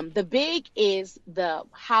 Mm-hmm. The big is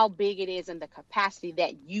how big it is and the capacity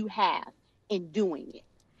that you have in doing it.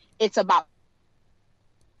 It's about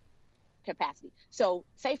capacity. So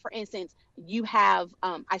say, for instance, you have,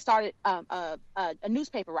 I started a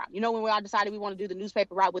newspaper route. When I decided we want to do the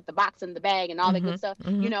newspaper route with the box and the bag and all that good stuff,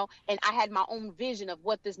 and I had my own vision of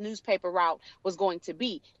what this newspaper route was going to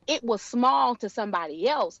be. It was small to somebody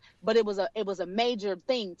else, but it was a major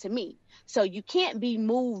thing to me. So you can't be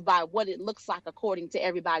moved by what it looks like according to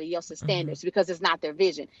everybody else's standards because it's not their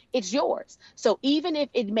vision. It's yours. So even if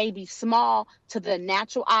it may be small to the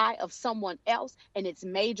natural eye of someone else and it's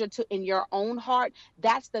major in your own heart,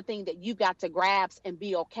 that's the thing that you got to grasp and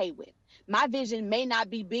be okay with. My vision may not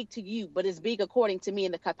be big to you, but it's big according to me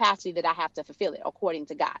in the capacity that I have to fulfill it according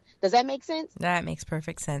to God. Does that make sense? That makes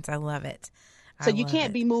perfect sense. I love it. So you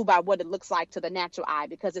can't be moved by what it looks like to the natural eye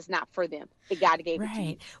because it's not for them. God gave it to you.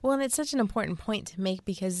 Right. Well, and it's such an important point to make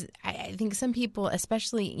because I think some people,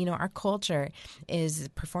 especially, our culture is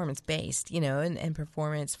performance-based, and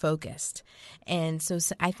performance-focused. And so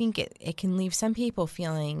I think it can leave some people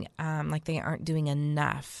feeling like they aren't doing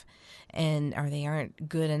enough. Or they aren't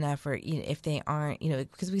good enough, or if they aren't,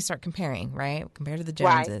 because we start comparing, right? Compare to the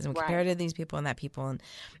Joneses, and we compare to these people and that people,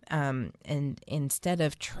 and instead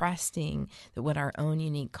of trusting that what our own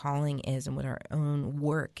unique calling is and what our own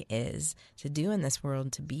work is to do in this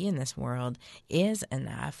world, to be in this world, is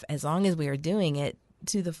enough as long as we are doing it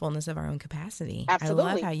to the fullness of our own capacity. Absolutely.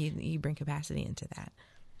 I love how you bring capacity into that.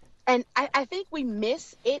 And I think we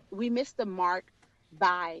miss it. We miss the mark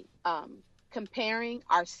by comparing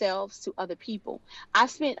ourselves to other people. I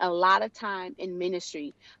spent a lot of time in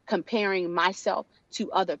ministry comparing myself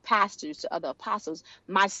to other pastors, to other apostles.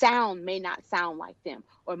 My sound may not sound like them,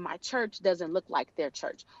 or my church doesn't look like their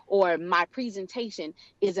church, or my presentation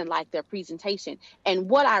isn't like their presentation. And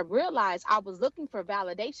what I realized, I was looking for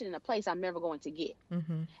validation in a place I'm never going to get.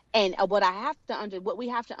 Mm-hmm. And what we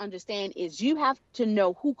have to understand is you have to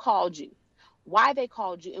know who called you, why they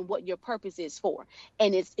called you, and what your purpose is for.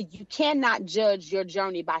 And you cannot judge your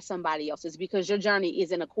journey by somebody else's because your journey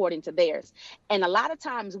isn't according to theirs. And a lot of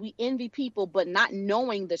times we envy people, but not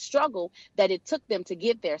knowing the struggle that it took them to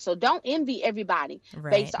get there. So don't envy everybody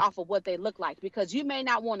based off of what they look like, because you may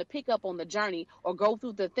not want to pick up on the journey or go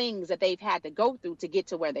through the things that they've had to go through to get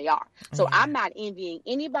to where they are. So I'm not envying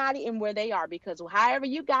anybody and where they are, because however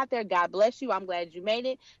you got there, God bless you. I'm glad you made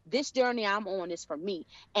it. This journey I'm on is for me.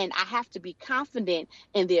 And I have to be confident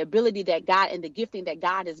in the ability that God and the gifting that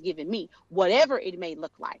God has given me, whatever it may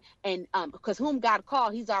look like. And because whom God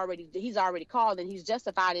called, he's already called, and he's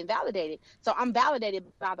justified and validated. So I'm validated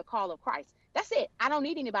by the call of Christ. That's it. I don't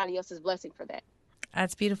need anybody else's blessing for that.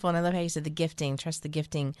 That's beautiful. And I love how you said the gifting, trust the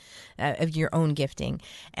gifting of your own gifting.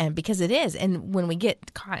 And because it is. And when we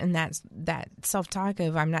get caught in that self-talk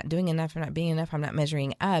of I'm not doing enough, I'm not being enough, I'm not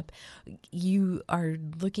measuring up, you are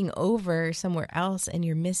looking over somewhere else and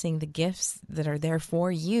you're missing the gifts that are there for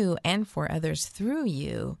you and for others through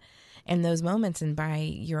you in those moments and by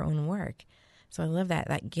your own work. So I love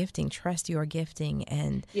that gifting, trust your gifting,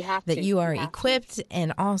 and that you are equipped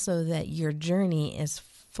and also that your journey is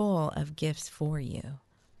full of gifts for you.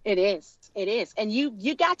 It is. And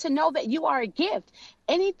you got to know that you are a gift.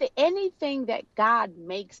 Anything that God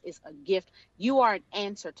makes is a gift. You are an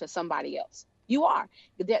answer to somebody else. You are.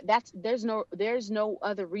 There's no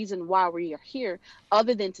other reason why we are here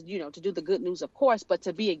other than to do the good news, of course, but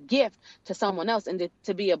to be a gift to someone else and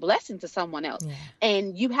to be a blessing to someone else. Yeah.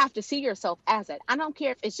 And you have to see yourself as that. I don't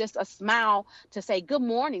care if it's just a smile to say good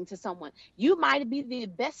morning to someone. You might be the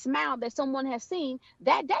best smile that someone has seen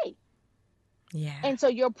that day. Yeah. And so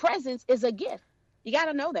your presence is a gift. You got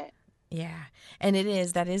to know that. Yeah, and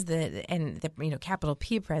that is the capital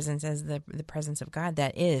P presence as the presence of God.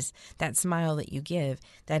 That is that smile that you give.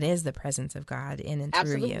 That is the presence of God in and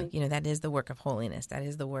through you. That is the work of holiness. That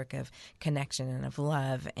is the work of connection and of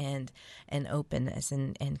love and openness.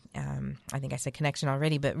 And I think I said connection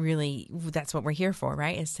already, but really that's what we're here for,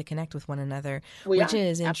 right? Is to connect with one another, which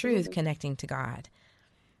is in truth connecting to God.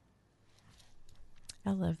 I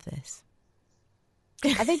love this.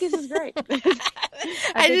 I think this is great.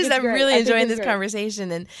 I'm really enjoying this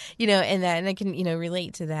conversation, and and I can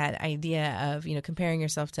relate to that idea of comparing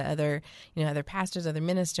yourself to other pastors, other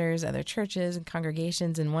ministers, other churches and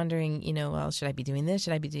congregations, and wondering well, should I be doing this?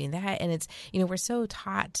 Should I be doing that? And it's we're so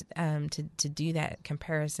taught to do that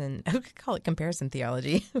comparison. I would call it comparison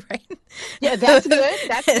theology, right? Yeah, that's good.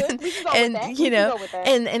 That's good. We can go with that.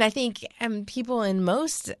 And I think people in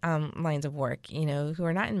most lines of work, who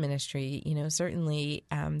are not in ministry, certainly.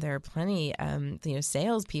 There are plenty,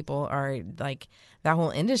 salespeople are like that whole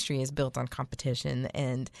industry is built on competition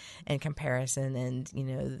and comparison and,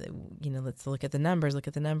 let's look at the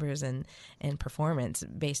numbers and performance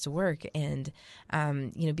based work and,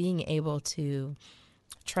 being able to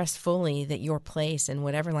trust fully that your place in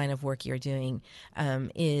whatever line of work you're doing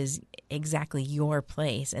is exactly your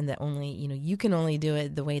place, and that only you can only do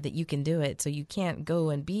it the way that you can do it. So you can't go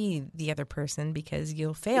and be the other person because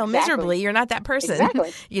you'll fail miserably. You're not that person.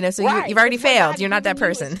 Exactly. So you've already failed. You're not that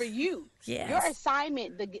person. For you, yes. Your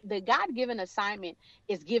assignment, the God-given assignment,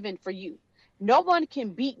 is given for you. No one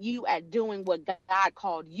can beat you at doing what God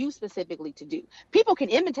called you specifically to do. People can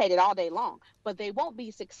imitate it all day long, but they won't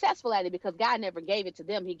be successful at it because God never gave it to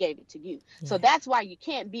them. He gave it to you. Yeah. So that's why you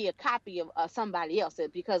can't be a copy of somebody else,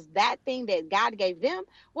 because that thing that God gave them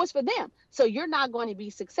was for them. So you're not going to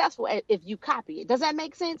be successful if you copy it. Does that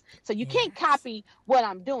make sense? So you can't copy what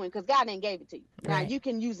I'm doing because God didn't gave it to you. Now, you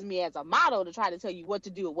can use me as a model to try to tell you what to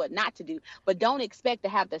do and what not to do, but don't expect to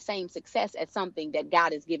have the same success at something that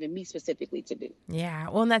God has given me specifically to do. Yeah,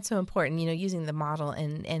 well, and that's so important, using the model,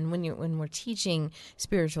 and when we're teaching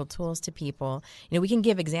spiritual tools to people, we can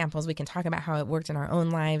give examples. We can talk about how it worked in our own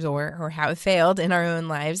lives or how it failed in our own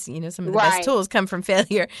lives. Some of the best tools come from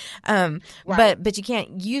failure, but you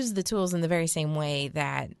can't use the tools in the very same way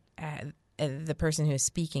that the person who is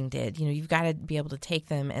speaking did. You've got to be able to take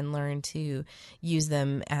them and learn to use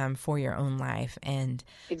them for your own life and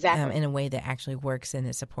in a way that actually works and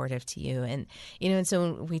is supportive to you. And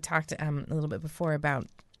so we talked a little bit before about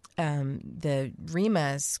the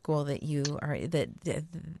REMA school that you are, that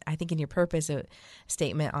I think in your purpose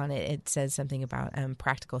statement on it, it says something about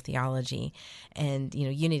practical theology. And,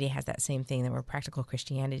 Unity has that same thing, that we're practical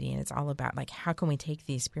Christianity. And it's all about, like, how can we take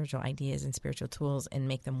these spiritual ideas and spiritual tools and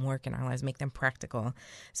make them work in our lives, make them practical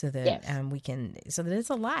so that so that it's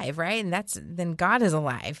alive, right? And then God is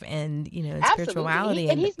alive, and, spirituality.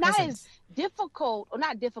 And he's not as difficult, or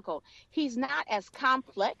not difficult, he's not as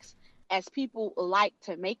complex as people like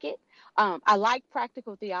to make it. I like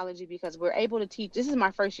practical theology because we're able to teach. This is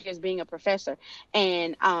my first year as being a professor,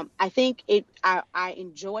 and I think I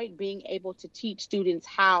enjoyed being able to teach students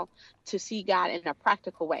how to see God in a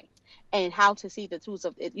practical way, and how to see the tools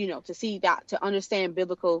of it, to see that, to understand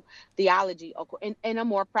biblical theology in a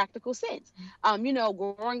more practical sense.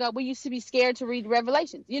 Growing up, we used to be scared to read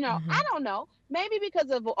Revelations. I don't know. Maybe because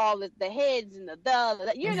of all the heads and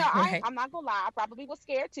right. I'm not gonna lie, I probably was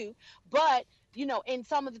scared too. But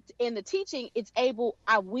in the teaching,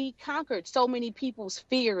 we conquered so many people's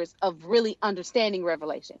fears of really understanding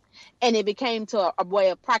Revelation, and it became to a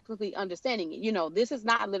way of practically understanding it. This is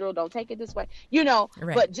not literal. Don't take it this way.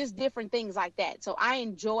 Right. But just different things like that. So I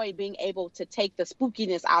enjoy being able to take the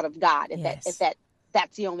spookiness out of God,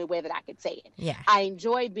 that's the only way that I could say it. Yeah. I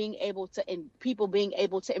enjoy being able to, and people being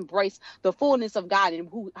able to embrace the fullness of God and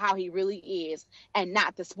how he really is, and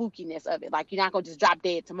not the spookiness of it. Like, you're not going to just drop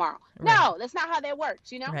dead tomorrow. Right. No, that's not how that works,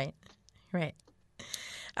 Right.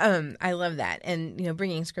 I love that. And,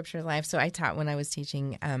 bringing scripture to life. So I taught, when I was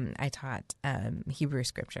teaching, I taught Hebrew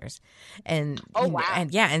scriptures. And, wow.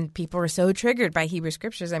 And people were so triggered by Hebrew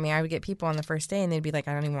scriptures. I mean, I would get people on the first day and they'd be like,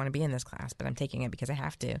 I don't even want to be in this class, but I'm taking it because I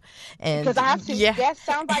have to. And because I have to. Yeah. That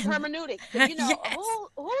sounds like hermeneutics. Yes.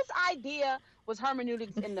 Whose idea was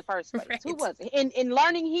hermeneutics in the first place? Right. Who was it? In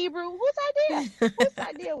learning Hebrew, whose idea? Whose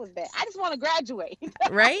idea was that? I just want to graduate.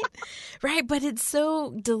 Right? But it's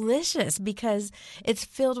so delicious because it's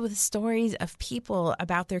filled with stories of people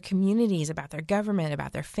about their communities, about their government,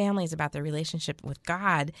 about their families, about their relationship with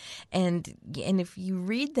God. And if you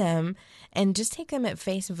read them and just take them at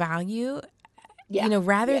face value,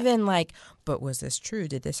 rather than like, but was this true?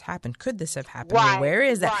 Did this happen? Could this have happened? Right, Where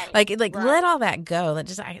is that? right, Like let all that go.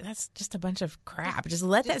 That's just a bunch of crap. Just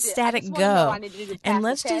let that static go. And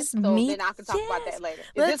let's just meet. Then I can talk about that later.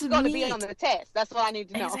 This is going to be on the test. That's what I need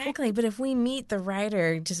to know. Exactly. But if we meet the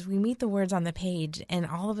writer, we meet the words on the page, and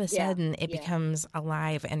all of a sudden it becomes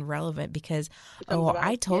alive and relevant because,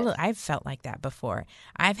 I've felt like that before.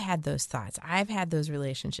 I've had those thoughts. I've had those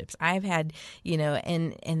relationships. I've had,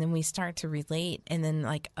 and then we start to relate, and then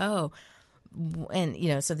like,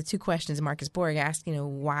 and, so the two questions Marcus Borg asked,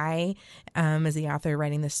 why is the author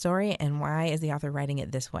writing this story, and why is the author writing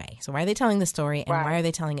it this way? So why are they telling the story, and why are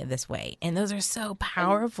they telling it this way? And those are so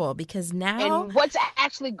powerful because now... And what's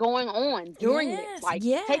actually going on during this? Like,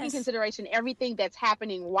 taking consideration everything that's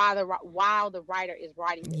happening while the writer is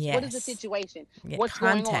writing this. Yes. What is the situation? What's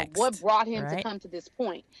going on? What brought him to come to this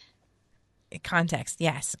point? Context,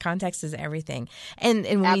 yes. Context is everything. And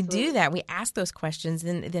when we do that, we ask those questions,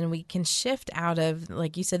 then we can shift out of,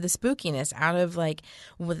 like you said, the spookiness, out of like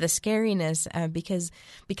with the scariness,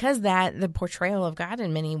 because that the portrayal of God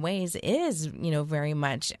in many ways is, very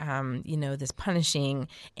much, this punishing,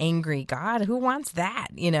 angry God. Who wants that,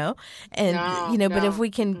 And, but if we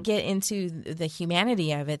can get into the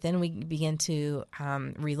humanity of it, then we begin to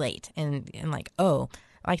relate and like,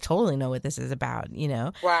 I totally know what this is about,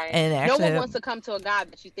 Right. And actually, no one wants to come to a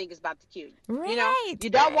God that you think is about to kill you. Right.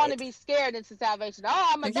 You don't want to be scared into salvation.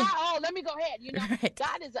 Oh, I'm a God. Oh, let me go ahead. Right.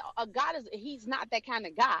 God is he's not that kind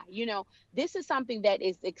of guy. This is something that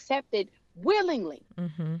is accepted willingly.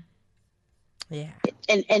 Mm-hmm. Yeah.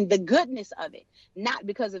 And the goodness of it, not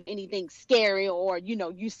because of anything scary or,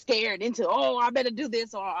 you scared into, oh, I better do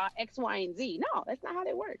this or X, Y, and Z. No, that's not how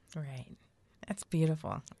that works. Right. That's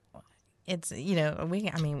beautiful. It's,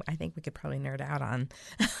 I think we could probably nerd out on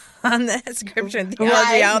the scripture and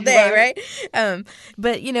theology all day, right?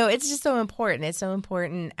 But, it's just so important. It's so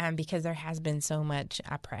important because there has been so much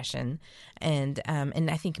oppression and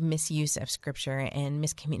I think misuse of scripture and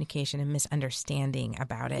miscommunication and misunderstanding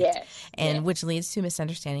about it, which leads to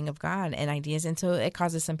misunderstanding of God and ideas. And so it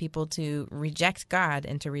causes some people to reject God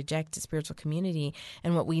and to reject spiritual community.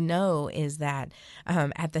 And what we know is that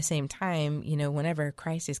at the same time, whenever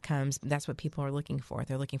crisis comes, that's what people are looking for.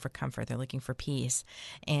 They're looking for comfort. They're looking for peace.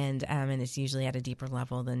 And it's usually at a deeper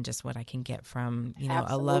level than just what I can get from,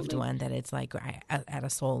 a loved one, that it's like at a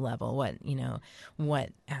soul level,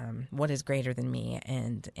 what is greater than me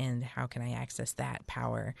and how can I access that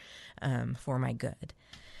power for my good.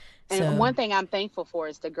 And one thing I'm thankful for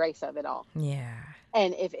is the grace of it all. Yeah.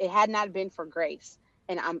 And if it had not been for grace,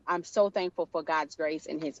 and I'm so thankful for God's grace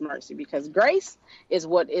and His mercy, because grace is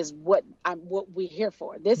what we're here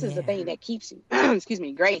for. This is the thing that keeps you. Excuse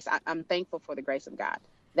me, grace. I'm thankful for the grace of God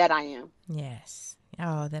that I am. Yes.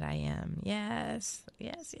 Oh, that I am. Yes.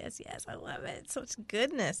 Yes, yes, yes. I love it. Such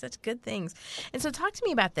goodness, such good things. And so talk to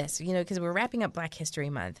me about this, because we're wrapping up Black History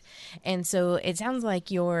Month. And so it sounds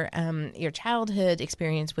like your childhood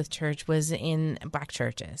experience with church was in Black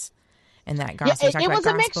churches. And that gospel. It was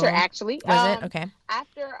a mixture, actually. Was it? Okay.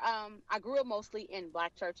 After I grew up mostly in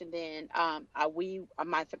Black church, and then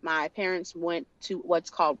my parents went to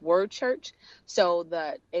what's called Word Church. So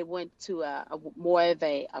it went to a more of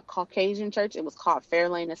a Caucasian church. It was called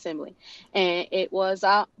Fairlane Assembly, and it was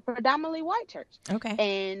a predominantly white church. Okay.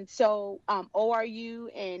 And so ORU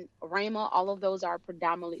and Rhema, all of those are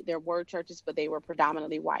predominantly, they're Word churches, but they were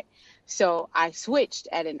predominantly white. So I switched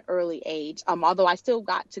at an early age. Although I still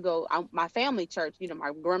got to go. My family church,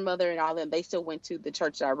 my grandmother and all them, they still went to the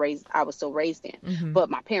church that I was still raised in, but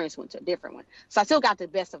my parents went to a different one. So I still got the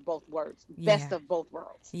best of both worlds, of both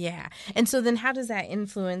worlds. Yeah. And so then how does that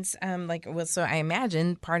influence, so I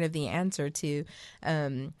imagine part of the answer to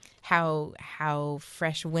how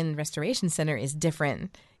Fresh Wind Restoration Center is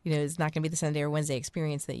different, it's not going to be the Sunday or Wednesday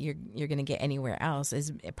experience that you're going to get anywhere else,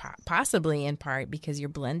 is possibly in part because you're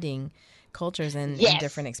blending cultures and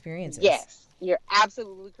different experiences. Yes. You're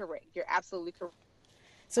absolutely correct.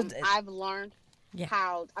 So I've learned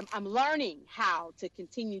how I'm learning how to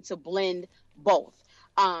continue to blend both.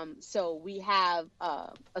 So we have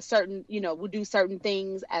a certain, we do certain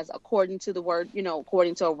things as according to the word,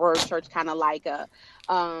 according to a Word church, kind of like a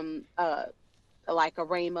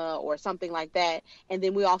Rhema or something like that. And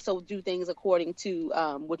then we also do things according to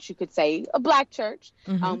what you could say a Black church.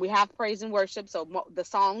 We have praise and worship. So the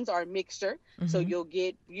songs are a mixture. So you'll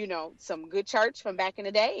get, some good church from back in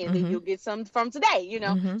the day, and then you'll get some from today,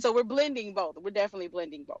 So we're blending both. We're definitely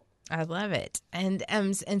blending both. I love it. And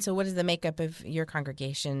so what is the makeup of your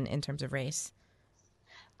congregation in terms of race?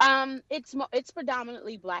 It's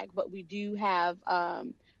predominantly Black, but we do have,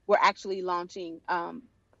 we're actually launching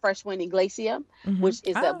Fresh Wind Iglesia, which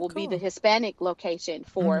is will be the Hispanic location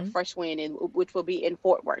for Fresh Wind, and which will be in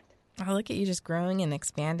Fort Worth. Oh, look at you just growing and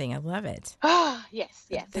expanding. I love it. Yes.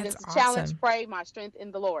 That's and it's a awesome. challenge. Pray my strength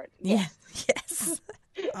in the Lord. Yes.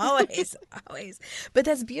 Always. But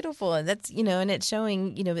that's beautiful. And that's, and it's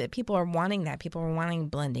showing, that people are wanting that. People are wanting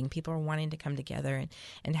blending. People are wanting to come together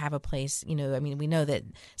and have a place. We know that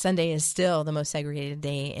Sunday is still the most segregated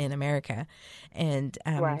day in America. And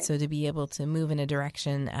so to be able to move in a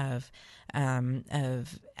direction of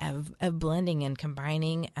blending and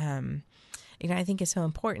combining, I think is so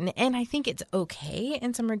important. And I think it's okay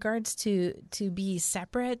in some regards to be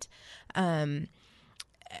separate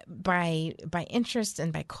by interest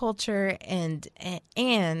and by culture, and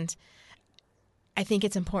I think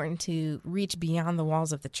it's important to reach beyond the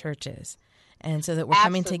walls of the churches, and so that we're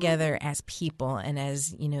coming together as people and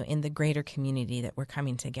as in the greater community, that we're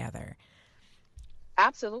coming together.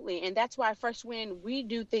 Absolutely. And that's why Fresh Wind, we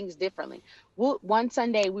do things differently. One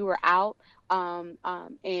Sunday we were out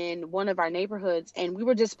in one of our neighborhoods, and we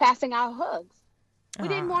were just passing out hugs. We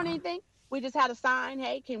didn't want anything. We just had a sign,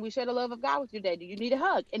 hey, can we share the love of God with you today? Do you need a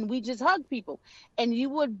hug? And we just hugged people. And you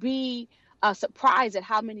would be surprised at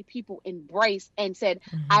how many people embraced and said,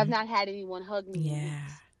 I've not had anyone hug me. Yeah.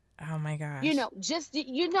 Oh my gosh. Just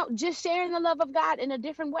sharing the love of God in a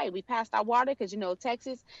different way. We passed our water because,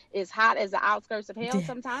 Texas is hot as the outskirts of hell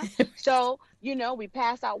sometimes. So, we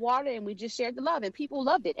passed out water and we just shared the love, and people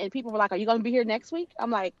loved it. And people were like, are you going to be here next week?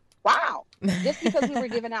 I'm like, wow. Just because we were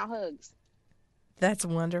giving out hugs. That's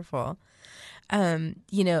wonderful.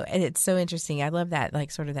 You know, and it's so interesting. I love that,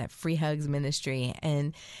 like, sort of that free hugs ministry,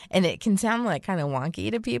 and it can sound like kind of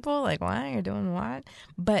wonky to people, like, why you're doing what?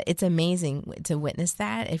 But it's amazing to witness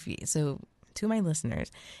that. To my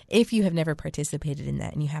listeners, if you have never participated in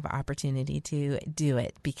that and you have an opportunity to do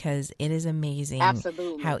it, because it is amazing.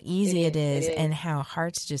 Absolutely. How easy it is and how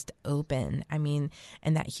hearts just open. I mean,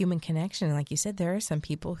 and that human connection, like you said, there are some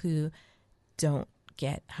people who don't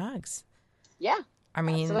get hugs. Yeah. I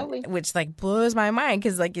mean, absolutely. Which like blows my mind,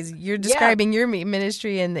 because like you're describing your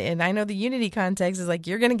ministry, and I know the Unity context is like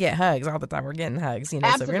you're going to get hugs all the time. We're getting hugs, you know.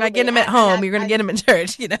 Absolutely. So if you're not getting them at home, you're going to get them in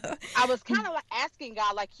church, you know. I was kind of like asking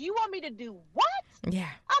God, like, you want me to do what? Yeah.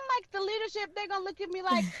 I'm like, the leadership, they're going to look at me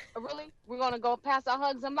like, really? We're going to go pass our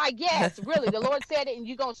hugs? I'm like, yes, really. The Lord said it, and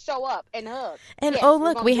you're going to show up and hug. And yes,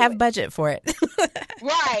 look, we have budget for it.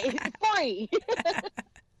 Right. It's free.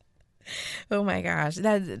 Oh my gosh,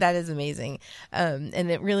 that is amazing,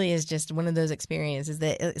 and it really is just one of those experiences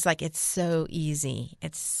that it's like it's so easy.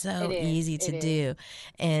 It's so easy to do,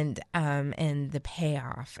 and the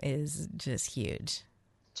payoff is just huge.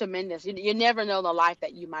 Tremendous. You never know the life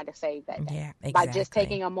that you might have saved that day. Yeah, exactly. By just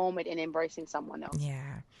taking a moment and embracing someone else.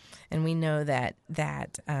 Yeah. And we know that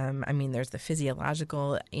I mean, there's the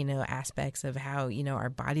physiological, you know, aspects of how, you know, our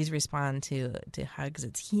bodies respond to hugs.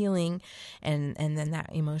 It's healing. And then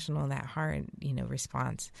that emotional, that heart, you know,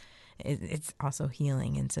 response, it's also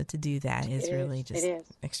healing. And so to do that is really just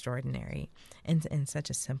extraordinary in such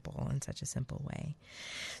a simple way.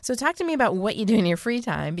 So talk to me about what you do in your free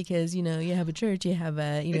time, because, you know, you have a church, you have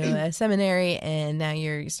a, you know, a seminary, and now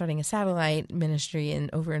you're starting a satellite ministry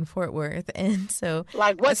over in Fort Worth. And so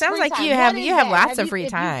it sounds like you have lots of free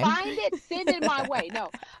time. If you find it, send it my way. No.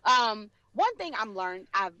 One thing I'm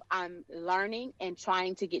learning and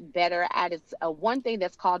trying to get better at is one thing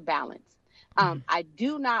that's called balance. I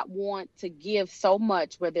do not want to give so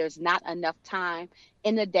much where there's not enough time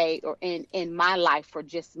in the day or in my life for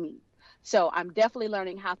just me. So I'm definitely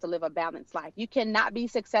learning how to live a balanced life. You cannot be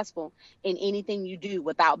successful in anything you do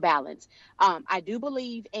without balance. I do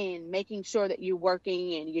believe in making sure that you're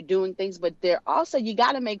working and you're doing things, but you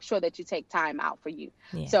got to make sure that you take time out for you.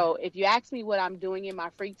 Yeah. So if you ask me what I'm doing in my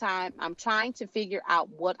free time, I'm trying to figure out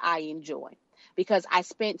what I enjoy. Because I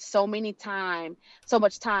spent so much time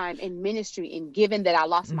in ministry and giving that I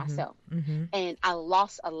lost myself. Mm-hmm. And I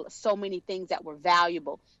lost so many things that were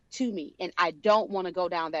valuable to me, and I don't want to go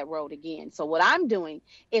down that road again. So what I'm doing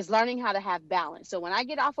is learning how to have balance. So when I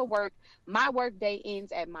get off of work, my work day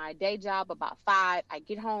ends at my day job about 5. I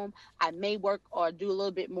get home, I may work or do a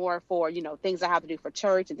little bit more for, you know, things I have to do for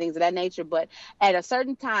church and things of that nature. But at a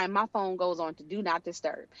certain time, my phone goes on to do not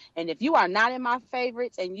disturb. And if you are not in my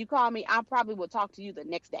favorites and you call me, I probably will talk to you the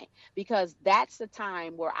next day, because that's the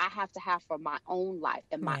time where I have to have for my own life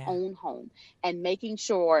and my own home, and making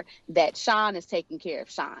sure that Sean is taking care of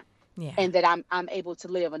Sean. Yeah. And that I'm able to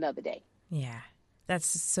live another day. Yeah, that's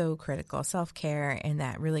so critical. Self-care, and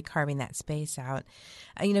that really carving that space out,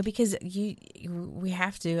 you know, because we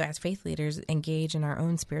have to, as faith leaders, engage in our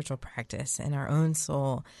own spiritual practice and our own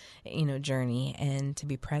soul, you know, journey, and to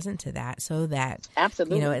be present to that, so that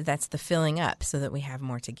absolutely, you know, that's the filling up, so that we have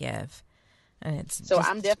more to give. And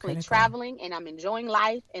I'm definitely traveling, and I'm enjoying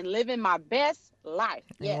life and living my best life.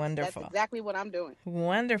 Yes, wonderful. That's exactly what I'm doing.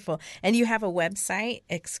 Wonderful. And you have a website,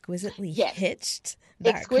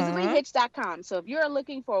 ExquisitelyHitched.com. ExquisitelyHitched.com. So if you're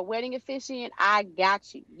looking for a wedding officiant, I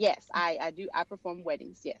got you. Yes, I do. I perform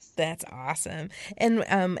weddings. Yes. That's awesome.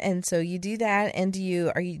 And so you do that, and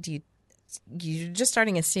you're just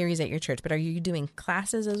starting a series at your church, but are you doing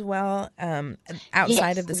classes as well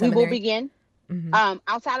outside of the seminary? We will begin. Mm-hmm.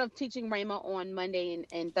 Outside of teaching Rhema on Monday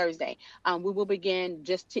and Thursday, we will begin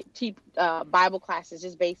just Bible classes,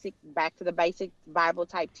 just back to the basic Bible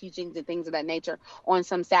type teachings and things of that nature on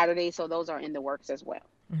some Saturdays. So those are in the works as well.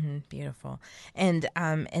 Mm-hmm. Beautiful. And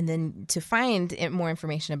then to find more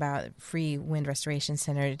information about Free Wind Restoration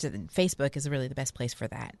Center, Facebook is really the best place for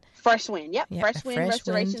that. Fresh Wind. Yep. Fresh Wind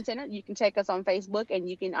Restoration Center. You can check us on Facebook, and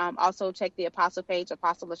you can also check the Apostle page,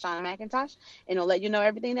 Apostle LaShawn McIntosh, and it'll let you know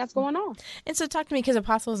everything that's going on. And so talk to me, because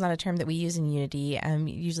apostle is not a term that we use in Unity.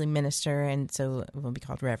 Usually minister, and so it will be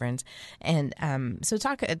called reverends. And so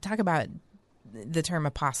talk about the term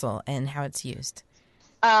apostle and how it's used.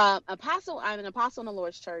 Apostle. I'm an apostle in the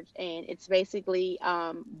Lord's Church, and it's basically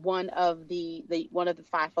one of the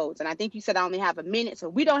fivefolds. And I think you said I only have a minute, so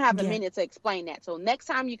we don't have a minute to explain that. So next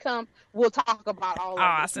time you come, we'll talk about all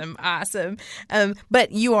of it. Awesome.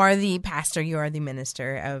 But you are the pastor, you are the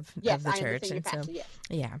minister of the church, I am the senior pastor, yes.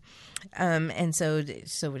 Yeah. And so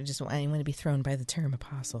we just I want to be thrown by the term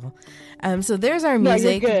apostle. So there's our music. No,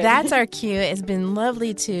 you're good. That's our cue. It's been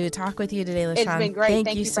lovely to talk with you today, LaShawn. It's been great.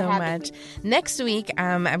 Thank you so much. Next week,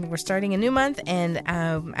 we're starting a new month, and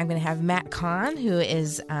I'm going to have Matt Kahn, who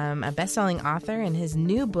is a best-selling author, and his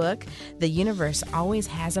new book, The Universe Always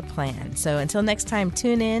Has a Plan. So until next time,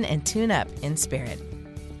 tune in and tune up in spirit.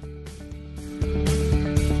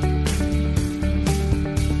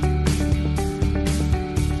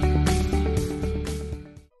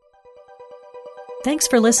 Thanks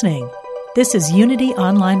for listening. This is Unity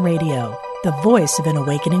Online Radio, the voice of an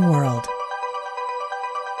awakening world.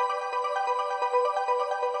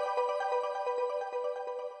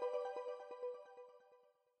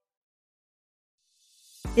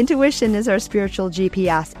 Intuition is our spiritual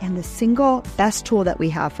GPS and the single best tool that we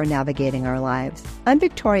have for navigating our lives. I'm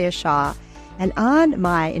Victoria Shaw, and on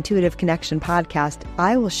my Intuitive Connection podcast,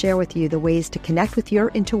 I will share with you the ways to connect with your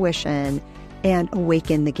intuition and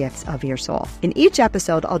awaken the gifts of your soul. In each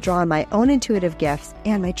episode, I'll draw on my own intuitive gifts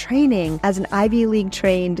and my training as an Ivy League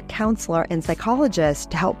trained counselor and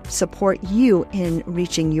psychologist to help support you in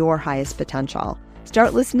reaching your highest potential.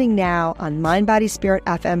 Start listening now on Mind, Body, Spirit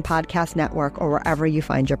FM Podcast Network or wherever you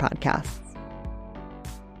find your podcasts.